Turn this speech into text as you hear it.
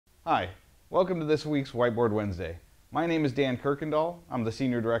Hi, welcome to this week's Whiteboard Wednesday. My name is Dan Kuykendall. I'm the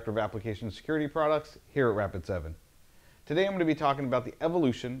Senior Director of Application Security Products here at Rapid7. Today I'm going to be talking about the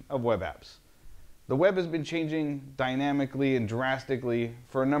evolution of web apps. The web has been changing dynamically and drastically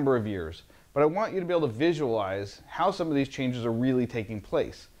for a number of years, but I want you to be able to visualize how some of these changes are really taking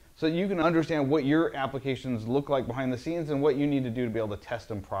place so that you can understand what your applications look like behind the scenes and what you need to do to be able to test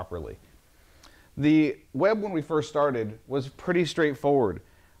them properly. The web, when we first started, was pretty straightforward.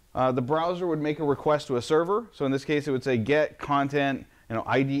 The browser would make a request to a server. So in this case, it would say get content,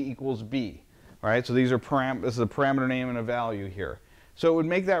 ID equals B. All right, so this is a parameter name and a value here. So it would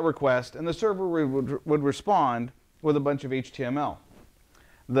make that request, and the server would respond with a bunch of HTML.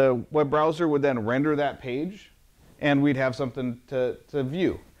 The web browser would then render that page, and we'd have something to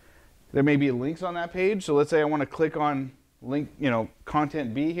view. There may be links on that page. So let's say I want to click on link,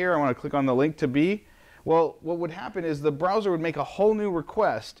 content B here. I want to click on the link to B. Well, what would happen is the browser would make a whole new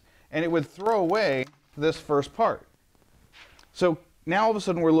request, and it would throw away this first part. So now all of a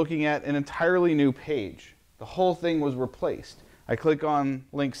sudden we're looking at an entirely new page. The whole thing was replaced. I click on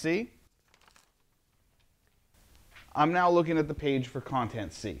link C. I'm now looking at the page for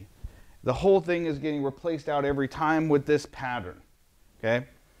content C. The whole thing is getting replaced out every time with this pattern. Okay?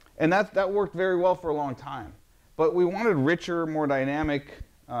 And that worked very well for a long time. But we wanted richer, more dynamic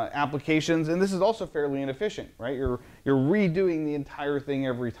applications, and this is also fairly inefficient, right? You're redoing the entire thing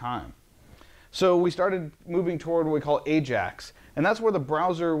every time. So we started moving toward what we call AJAX, and that's where the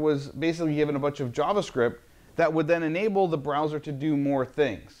browser was basically given a bunch of JavaScript that would then enable the browser to do more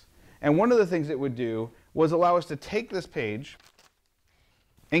things. And one of the things it would do was allow us to take this page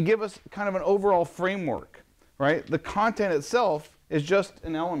and give us kind of an overall framework, right? The content itself is just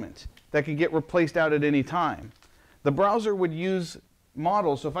an element that can get replaced out at any time. The browser would use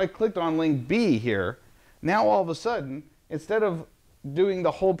models. So if I clicked on link B here, now all of a sudden, instead of doing the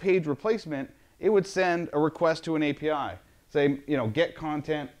whole page replacement, it would send a request to an API. Say, get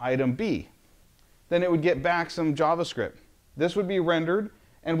content item B. Then it would get back some JavaScript. This would be rendered,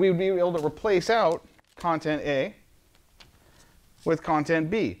 and we would be able to replace out content A with content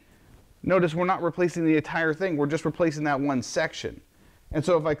B. Notice we're not replacing the entire thing. We're just replacing that one section. And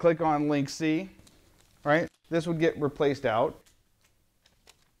so if I click on link C, right, this would get replaced out,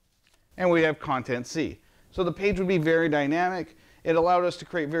 and we have content C. So the page would be very dynamic. It allowed us to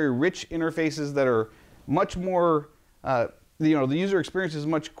create very rich interfaces that are much more, the user experience is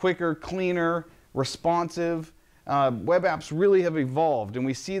much quicker, cleaner, responsive. Web apps really have evolved, and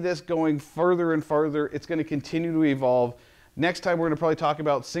we see this going further and further. It's going to continue to evolve. Next time, we're going to probably talk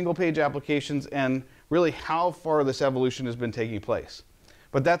about single-page applications and really how far this evolution has been taking place.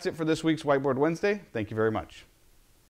 But that's it for this week's Whiteboard Wednesday. Thank you very much.